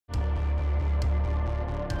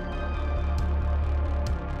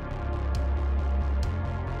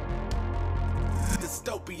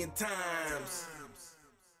dystopian times.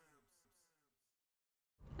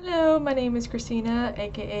 Hello, my name is Christina,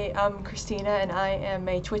 aka I'm Christina, and I am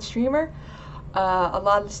a Twitch streamer. A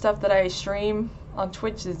lot of the stuff that I stream on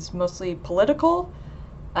Twitch is mostly political.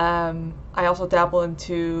 I also dabble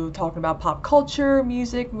into talking about pop culture,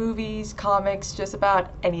 music, movies, comics, just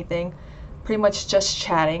about anything. Pretty much just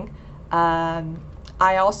chatting.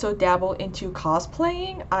 I also dabble into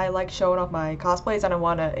cosplaying. I like showing off my cosplays and I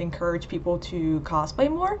want to encourage people to cosplay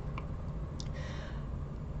more.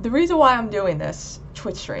 The reason why I'm doing this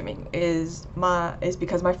Twitch streaming is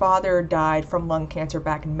because my father died from lung cancer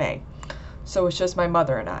back in May. So it's just my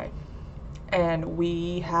mother and I. And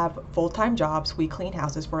we have full-time jobs, we clean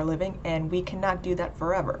houses for a living, and we cannot do that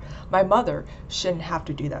forever. My mother shouldn't have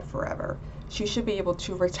to do that forever. She should be able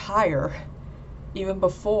to retire even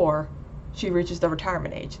before she reaches the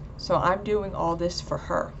retirement age. So I'm doing all this for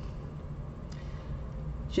her.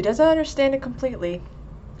 She doesn't understand it completely,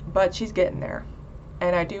 but she's getting there.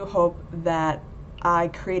 And I do hope that I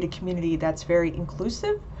create a community that's very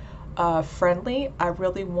inclusive, friendly. I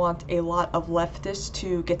really want a lot of leftists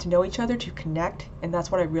to get to know each other, to connect, and that's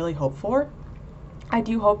what I really hope for. I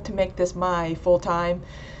do hope to make this my full-time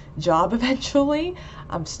job eventually.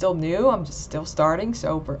 I'm still new, I'm just still starting,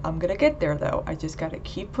 so I'm gonna get there though. I just gotta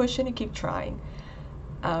keep pushing and keep trying.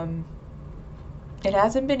 It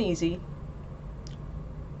hasn't been easy,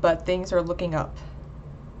 but things are looking up.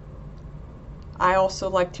 I also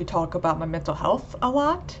like to talk about my mental health a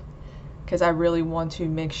lot because I really want to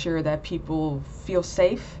make sure that people feel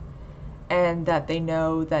safe and that they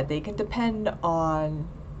know that they can depend on,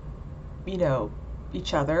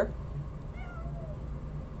 each other.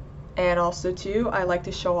 And also too, I like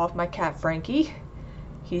to show off my cat Frankie.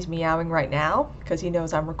 He's meowing right now because he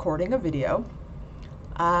knows I'm recording a video.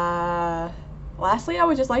 Lastly, I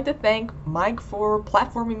would just like to thank Mike for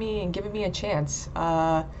platforming me and giving me a chance.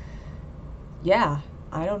 Yeah,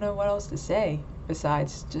 I don't know what else to say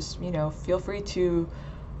besides just, feel free to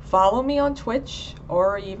follow me on Twitch,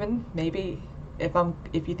 or even maybe if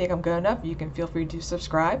you think I'm good enough, you can feel free to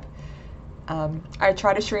subscribe. I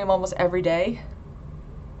try to stream almost every day.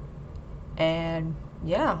 And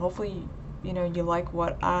yeah, hopefully, you like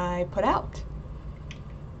what I put out.